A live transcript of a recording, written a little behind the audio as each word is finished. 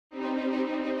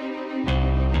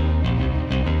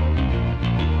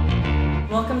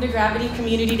Welcome to Gravity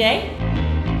Community Day.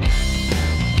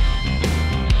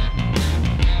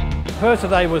 The purpose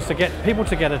today was to get people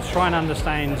together to try and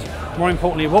understand, more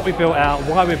importantly, what we built out,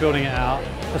 why we're building it out,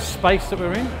 the space that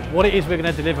we're in, what it is we're going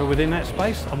to deliver within that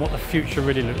space, and what the future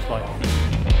really looks like.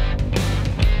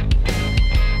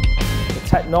 The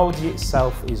technology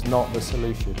itself is not the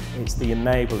solution, it's the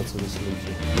enabler to the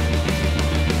solution.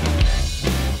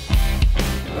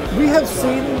 We have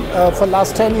seen for the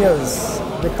last 10 years,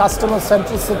 the customer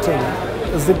centricity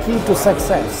is the key to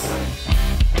success.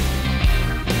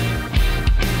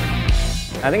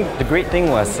 I think the great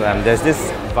thing was there's this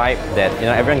vibe that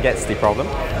everyone gets the problem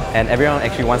and everyone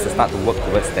actually wants to start to work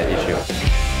towards that issue.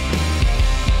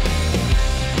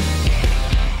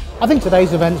 I think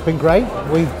today's event's been great.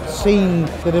 We've seen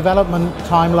the development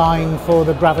timeline for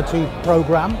the Gravity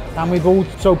program, and we've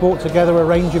also brought together a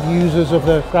range of users of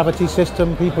the Gravity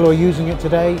system, people who are using it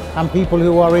today and people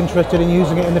who are interested in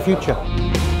using it in the future.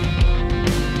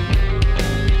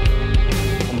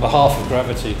 On behalf of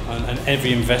Gravity and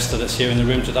every investor that's here in the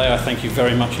room today, I thank you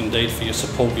very much indeed for your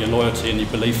support, your loyalty and your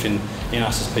belief in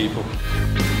us as people.